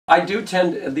I do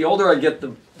tend, the older I get,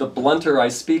 the blunter I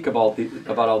speak about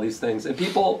all these things. And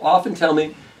people often tell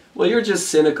me, well, you're just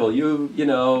cynical. You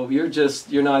know, you're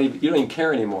not even, you don't even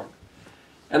care anymore.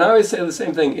 And I always say the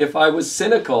same thing. If I was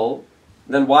cynical,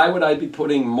 then why would I be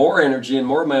putting more energy and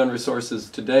more of my own resources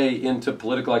today into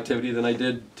political activity than I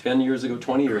did 10 years ago,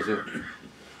 20 years ago?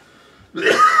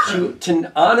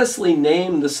 To honestly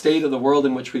name the state of the world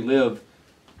in which we live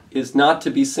is not to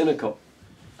be cynical.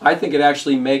 I think it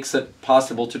actually makes it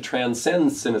possible to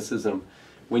transcend cynicism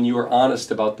when you are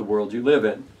honest about the world you live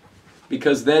in.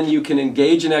 Because then you can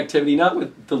engage in activity not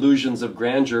with delusions of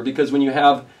grandeur, because when you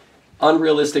have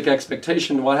unrealistic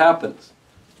expectation, what happens?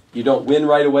 You don't win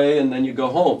right away and then you go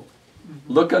home.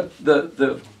 Look at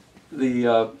the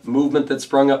movement that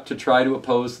sprung up to try to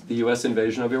oppose the U.S.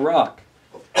 invasion of Iraq.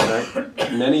 Right?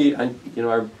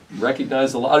 I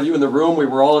recognize a lot of you in the room. We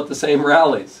were all at the same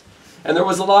rallies. And there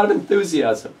was a lot of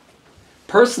enthusiasm.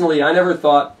 Personally, I never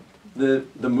thought the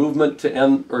movement to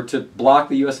end or to block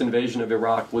the U.S. invasion of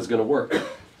Iraq was going to work.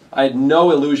 I had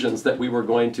no illusions that we were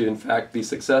going to, in fact, be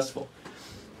successful.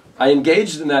 I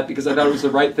engaged in that because I thought it was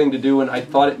the right thing to do, and I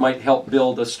thought it might help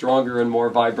build a stronger and more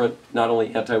vibrant, not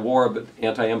only anti-war, but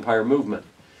anti-empire movement.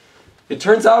 It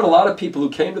turns out a lot of people who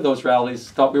came to those rallies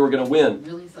thought we were going to win.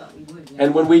 Really thought we would. Yeah.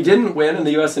 And when we didn't win and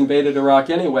the U.S. invaded Iraq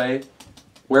anyway,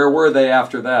 where were they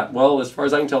after that? Well, as far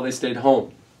as I can tell, they stayed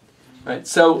home. Right?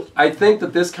 So I think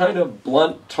that this kind of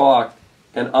blunt talk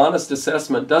and honest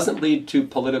assessment doesn't lead to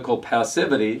political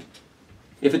passivity.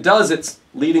 If it does, it's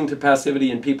leading to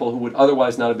passivity in people who would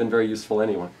otherwise not have been very useful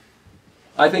anyway.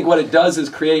 I think what it does is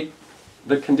create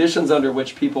the conditions under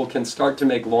which people can start to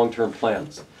make long-term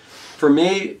plans. For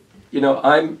me, you know,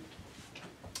 I'm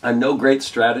no great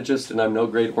strategist and I'm no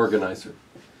great organizer.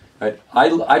 Right?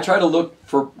 I try to look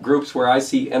for groups where I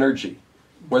see energy,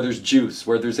 where there's juice,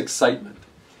 where there's excitement.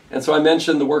 And so I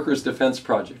mentioned the Workers' Defense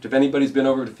Project. If anybody's been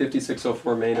over to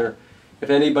 5604 Manor, if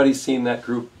anybody's seen that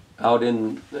group out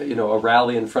in, you know, a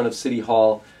rally in front of City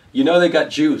Hall, you know they got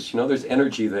juice, you know there's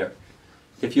energy there.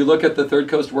 If you look at the Third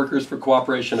Coast Workers for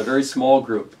Cooperation, a very small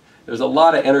group, there's a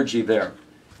lot of energy there,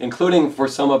 including for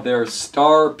some of their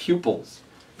star pupils.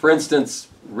 For instance,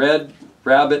 Red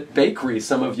Rabbit Bakery,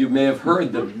 some of you may have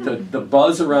heard the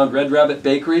buzz around Red Rabbit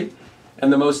Bakery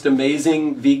and the most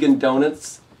amazing vegan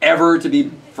donuts ever to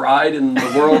be fried in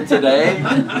the world today.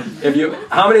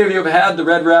 How many of you have had the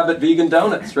Red Rabbit vegan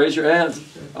donuts? Raise your hands.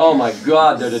 Oh my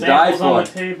God, they're to die for. On the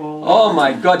table. Oh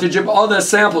my God, all the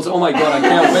samples? Oh my God, I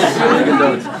can't wait for the vegan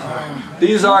donuts.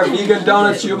 These are vegan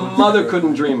donuts your mother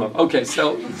couldn't dream of. Okay,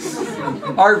 so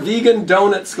are vegan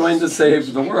donuts going to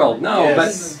save the world? No,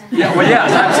 yes. But yeah, well,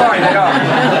 yes, I'm sorry, they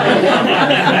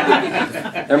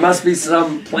are. There must be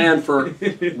some plan for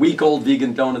week-old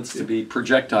vegan donuts to be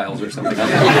projectiles or something.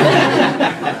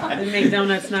 They make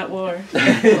donuts, not war.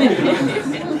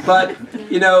 But,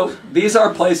 you know, these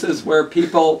are places where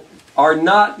people are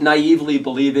not naively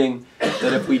believing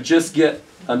that if we just get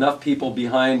enough people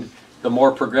behind the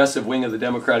more progressive wing of the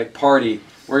Democratic Party,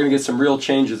 we're going to get some real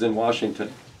changes in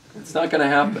Washington. It's not going to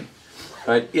happen.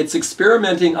 Right? It's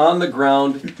experimenting on the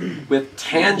ground with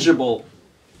tangible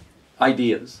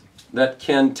ideas that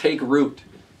can take root.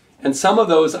 And some of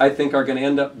those, I think, are going to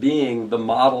end up being the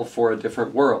model for a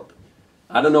different world.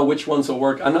 I don't know which ones will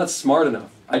work. I'm not smart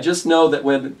enough. I just know that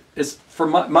when it's for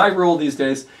my rule these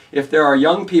days, if there are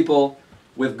young people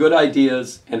with good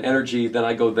ideas and energy, then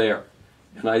I go there.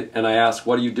 And I ask,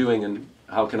 what are you doing and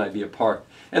how can I be a part?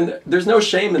 And there's no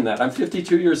shame in that. I'm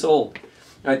 52 years old.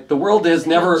 Right? The world has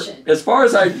never, as far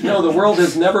as I know, the world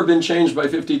has never been changed by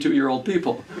 52-year-old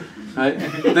people. Right?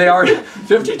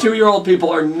 52-year-old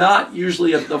people are not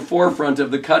usually at the forefront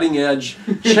of the cutting-edge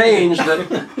change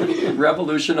that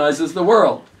revolutionizes the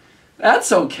world.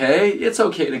 That's okay. It's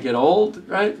okay to get old,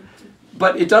 right?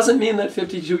 But it doesn't mean that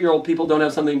 52-year-old people don't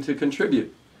have something to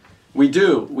contribute. We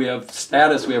do. We have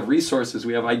status, we have resources,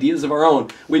 we have ideas of our own.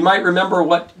 We might remember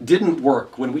what didn't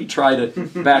work when we tried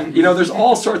it back. You know, there's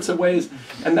all sorts of ways,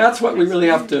 and that's what we really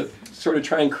have to sort of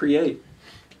try and create.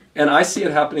 And I see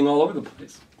it happening all over the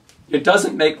place. It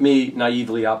doesn't make me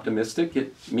naively optimistic.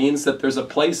 It means that there's a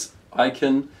place I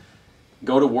can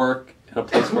go to work and a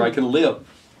place where I can live.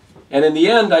 And in the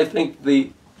end, I think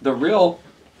the real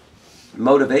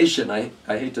motivation, I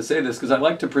hate to say this because I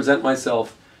like to present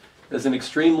myself as an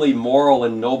extremely moral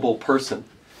and noble person.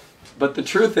 But the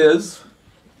truth is,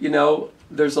 you know,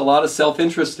 there's a lot of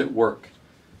self-interest at work.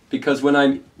 Because when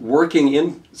I'm working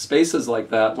in spaces like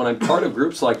that, when I'm part of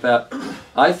groups like that,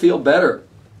 I feel better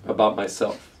about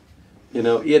myself. You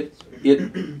know, it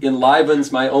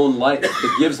enlivens my own life.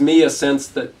 It gives me a sense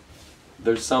that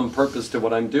there's some purpose to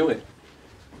what I'm doing.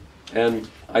 And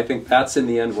I think that's in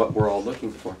the end what we're all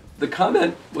looking for. The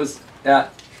comment was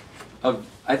at,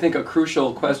 I think, a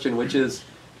crucial question, which is,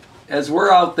 as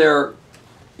we're out there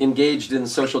engaged in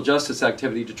social justice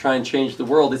activity to try and change the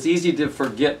world, it's easy to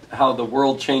forget how the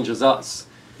world changes us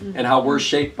and how we're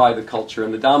shaped by the culture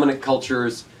and the dominant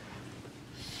culture's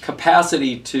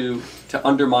capacity to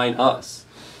undermine us.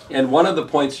 And one of the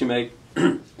points you make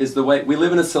is the way we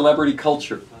live in a celebrity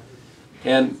culture.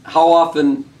 And how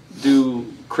often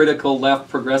do critical left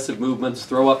progressive movements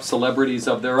throw up celebrities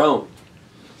of their own?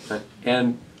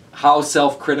 And how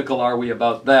self-critical are we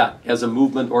about that as a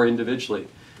movement or individually?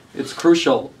 It's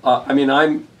crucial. I mean,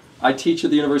 I teach at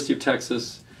the University of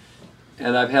Texas,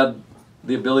 and I've had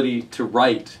the ability to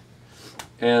write.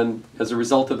 And as a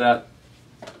result of that,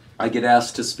 I get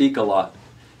asked to speak a lot.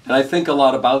 And I think a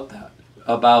lot about that,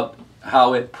 about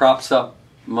how it props up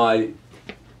my,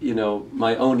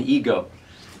 my own ego.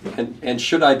 And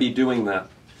should I be doing that?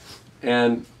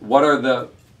 And what are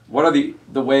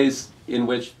the ways in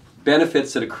which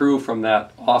benefits that accrue from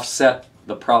that offset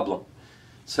the problem?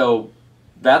 So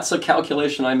that's a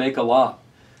calculation I make a lot.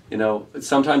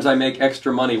 Sometimes I make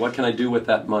extra money. What can I do with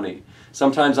that money?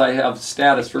 Sometimes I have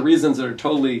status for reasons that are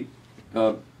totally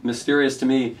mysterious to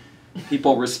me.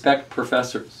 People respect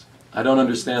professors. I don't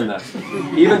understand that.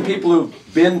 Even people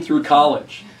who've been through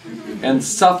college and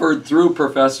suffered through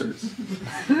professors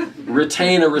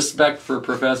retain a respect for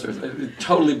professors. It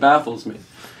totally baffles me.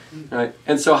 Right?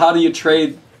 And so how do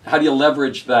you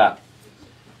leverage that?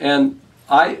 And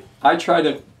I try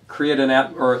to create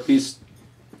or at least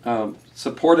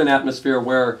support an atmosphere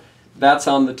where that's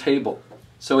on the table.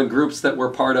 So in groups that were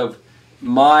part of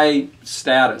my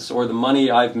status or the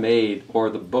money I've made or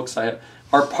the books I have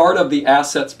are part of the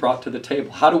assets brought to the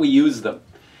table. How do we use them?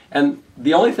 And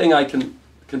the only thing I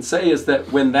can say is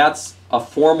that when that's a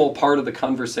formal part of the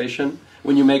conversation,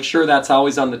 when you make sure that's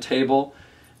always on the table,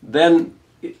 then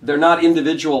they're not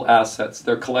individual assets,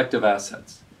 they're collective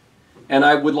assets. And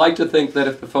I would like to think that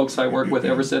if the folks I work with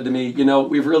ever said to me,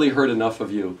 we've really heard enough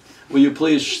of you. Will you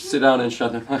please sit down and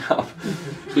shut them up?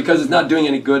 Because it's not doing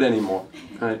any good anymore.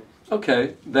 Right?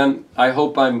 Okay, then I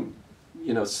hope I'm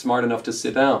smart enough to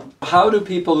sit down. How do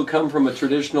people who come from a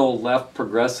traditional left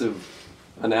progressive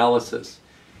analysis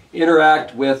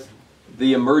interact with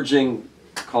the emerging,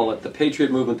 call it the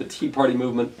Patriot movement, the Tea Party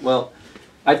movement? Well,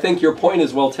 I think your point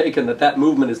is well taken that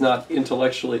movement is not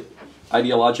intellectually,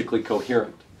 ideologically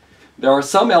coherent. There are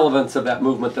some elements of that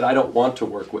movement that I don't want to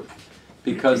work with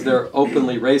because they're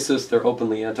openly racist, they're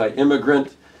openly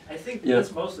anti-immigrant. I think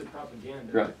that's mostly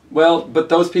propaganda. Right. Well, but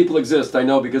those people exist, I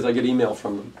know, because I get email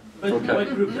from them. But what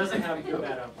group doesn't have a few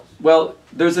bad apples? Well,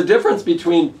 there's a difference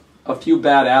between a few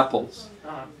bad apples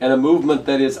and a movement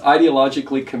that is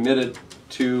ideologically committed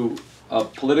to a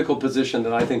political position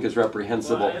that I think is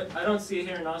reprehensible. Well, I don't see it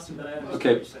here in Austin, but I understand what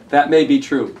Okay, you're saying. that may be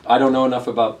true. I don't know enough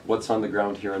about what's on the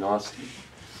ground here in Austin.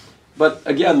 But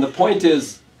again, the point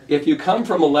is, if you come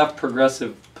from a left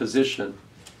progressive position,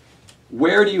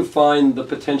 where do you find the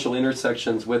potential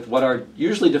intersections with what are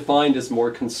usually defined as more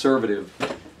conservative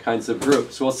kinds of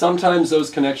groups? Well, sometimes those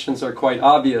connections are quite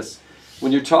obvious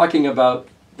when you're talking about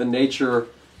the nature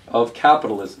of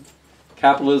capitalism.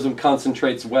 Capitalism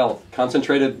concentrates wealth.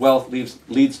 Concentrated wealth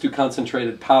leads to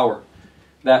concentrated power.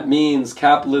 That means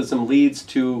capitalism leads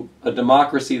to a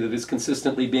democracy that is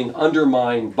consistently being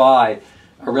undermined by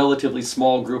a relatively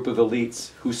small group of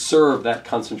elites who serve that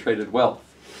concentrated wealth.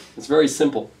 It's very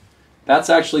simple.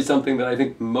 That's actually something that I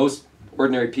think most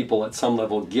ordinary people at some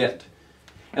level get.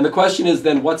 And the question is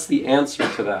then, what's the answer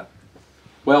to that?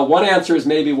 Well, one answer is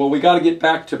maybe, well, we got to get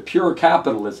back to pure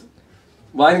capitalism.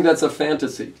 Well, I think that's a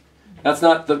fantasy. That's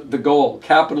not the goal.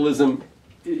 Capitalism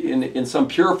in some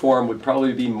pure form would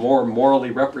probably be more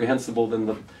morally reprehensible than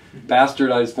the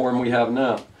bastardized form we have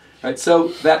now. Right? So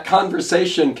that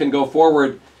conversation can go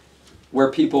forward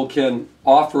where people can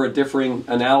offer a differing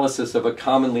analysis of a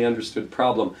commonly understood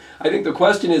problem. I think the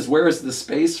question is, where is the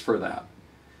space for that?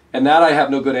 And that I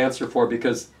have no good answer for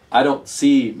because I don't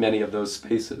see many of those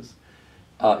spaces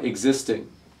existing.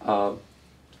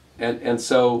 And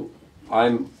so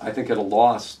I think, at a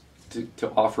loss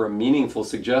to offer a meaningful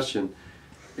suggestion,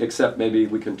 except maybe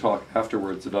we can talk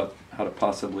afterwards about how to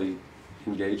possibly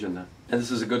engage in that. And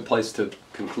this is a good place to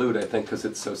conclude, I think, because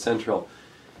it's so central.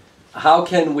 How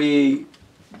can we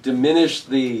diminish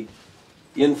the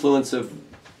influence of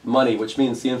money, which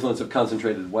means the influence of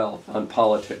concentrated wealth on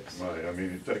politics? Right. I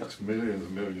mean, it takes millions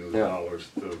and millions of dollars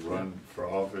to run for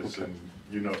office, and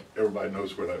everybody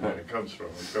knows where that money comes from.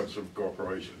 It comes from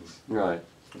corporations. Right.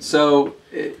 So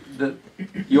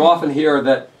you often hear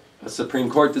that a Supreme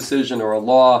Court decision or a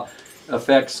law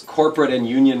affects corporate and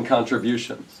union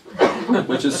contributions.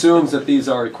 which assumes that these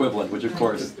are equivalent, which of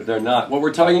course they're not. What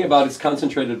we're talking about is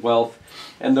concentrated wealth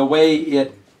and the way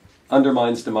it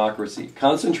undermines democracy.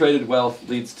 Concentrated wealth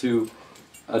leads to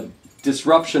a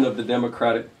disruption of the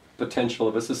democratic potential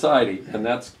of a society, and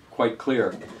that's quite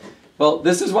clear. Well,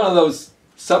 this is one of those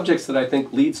subjects that I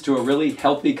think leads to a really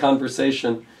healthy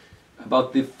conversation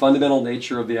about the fundamental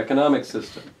nature of the economic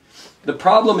system. The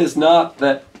problem is not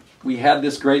that we had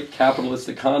this great capitalist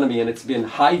economy and it's been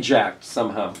hijacked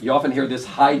somehow. You often hear this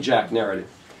hijack narrative.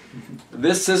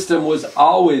 This system was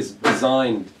always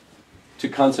designed to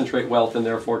concentrate wealth and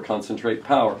therefore concentrate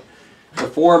power. The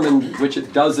form in which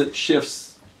it does it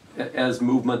shifts as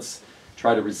movements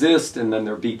try to resist and then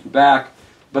they're beaten back.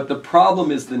 But the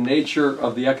problem is the nature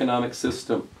of the economic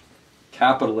system,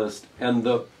 capitalist, and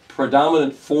the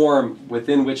predominant form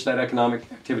within which that economic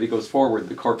activity goes forward,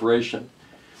 the corporation.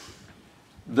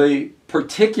 The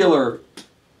particular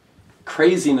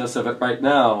craziness of it right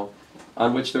now,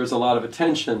 on which there's a lot of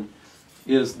attention,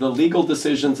 is the legal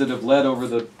decisions that have led over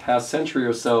the past century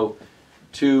or so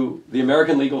to the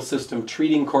American legal system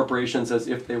treating corporations as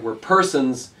if they were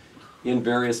persons in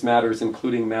various matters,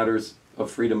 including matters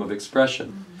of freedom of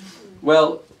expression.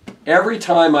 Well, every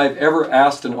time I've ever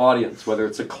asked an audience, whether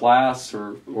it's a class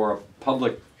or a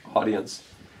public audience,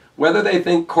 whether they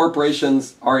think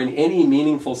corporations are in any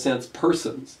meaningful sense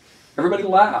persons, everybody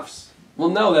laughs. Well,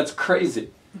 no, that's crazy.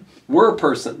 We're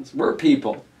persons. We're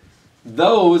people.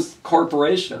 Those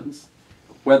corporations,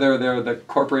 whether they're the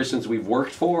corporations we've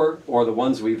worked for or the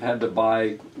ones we've had to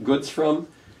buy goods from,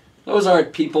 those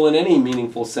aren't people in any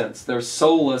meaningful sense. They're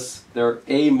soulless. They're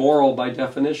amoral by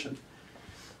definition.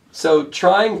 So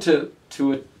trying to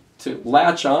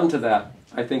latch onto that,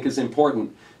 I think, is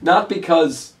important. Not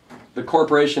because the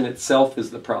corporation itself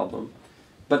is the problem,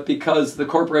 but because the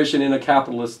corporation in a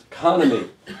capitalist economy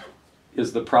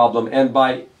is the problem. And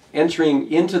by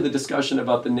entering into the discussion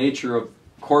about the nature of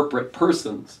corporate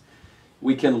persons,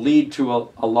 we can lead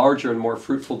to a larger and more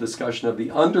fruitful discussion of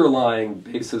the underlying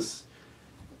basis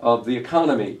of the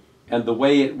economy and the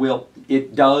way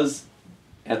it does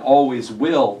and always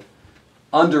will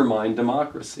undermine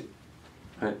democracy.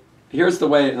 Right? Here's the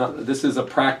way, this is a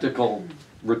practical,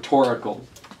 rhetorical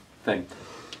thing.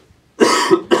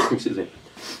 Excuse me.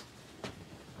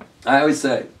 I always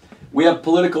say, we have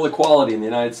political equality in the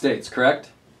United States, correct?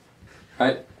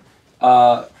 Right?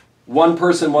 One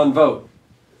person, one vote.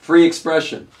 Free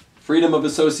expression. Freedom of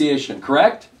association,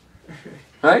 correct?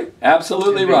 Right?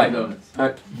 Absolutely right.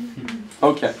 Right.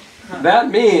 Okay.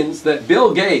 That means that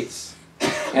Bill Gates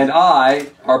and I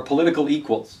are political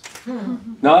equals.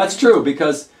 Now that's true,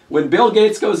 because when Bill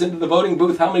Gates goes into the voting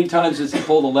booth, how many times does he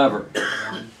pull the lever?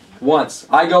 Once.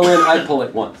 I go in, I pull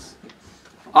it once.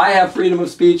 I have freedom of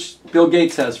speech, Bill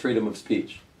Gates has freedom of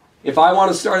speech. If I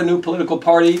want to start a new political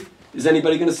party, is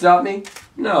anybody going to stop me?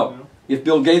 No. If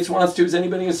Bill Gates wants to, is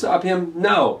anybody going to stop him?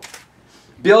 No.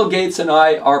 Bill Gates and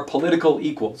I are political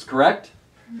equals, correct?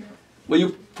 Well,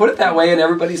 you put it that way and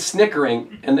everybody's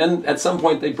snickering, and then at some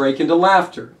point they break into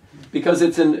laughter, because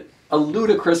it's a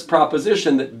ludicrous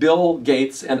proposition that Bill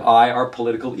Gates and I are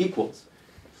political equals.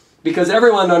 Because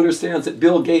everyone understands that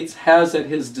Bill Gates has at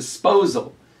his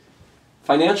disposal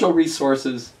financial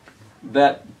resources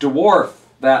that dwarf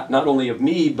that not only of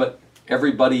me, but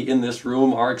everybody in this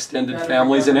room, our extended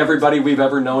families, and everybody we've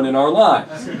ever known in our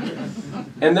lives.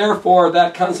 And therefore,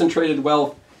 that concentrated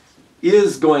wealth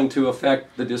is going to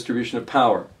affect the distribution of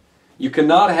power. You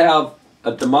cannot have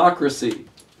a democracy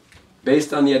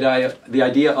based on the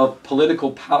idea of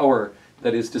political power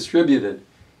that is distributed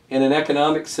in an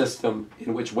economic system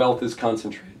in which wealth is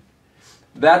concentrated.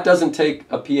 That doesn't take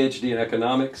a PhD in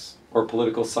economics or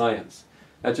political science.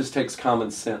 That just takes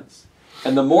common sense.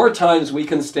 And the more times we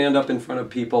can stand up in front of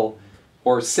people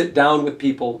or sit down with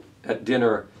people at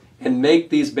dinner and make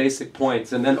these basic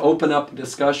points and then open up a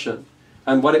discussion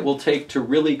on what it will take to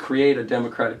really create a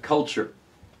democratic culture,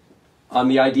 on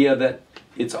the idea that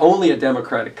it's only a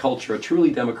democratic culture, a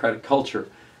truly democratic culture,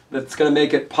 that's going to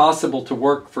make it possible to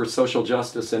work for social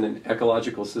justice and in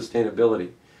ecological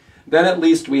sustainability, then at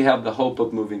least we have the hope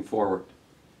of moving forward.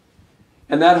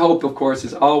 And that hope, of course,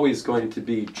 is always going to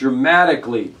be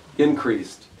dramatically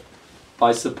increased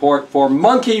by support for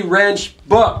Monkey Wrench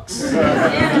Books.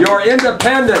 Your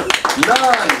independent,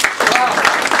 non-profit,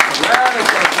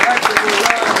 radical, collectively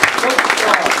run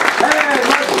bookstore. Hey,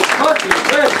 Monkey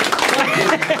Wrench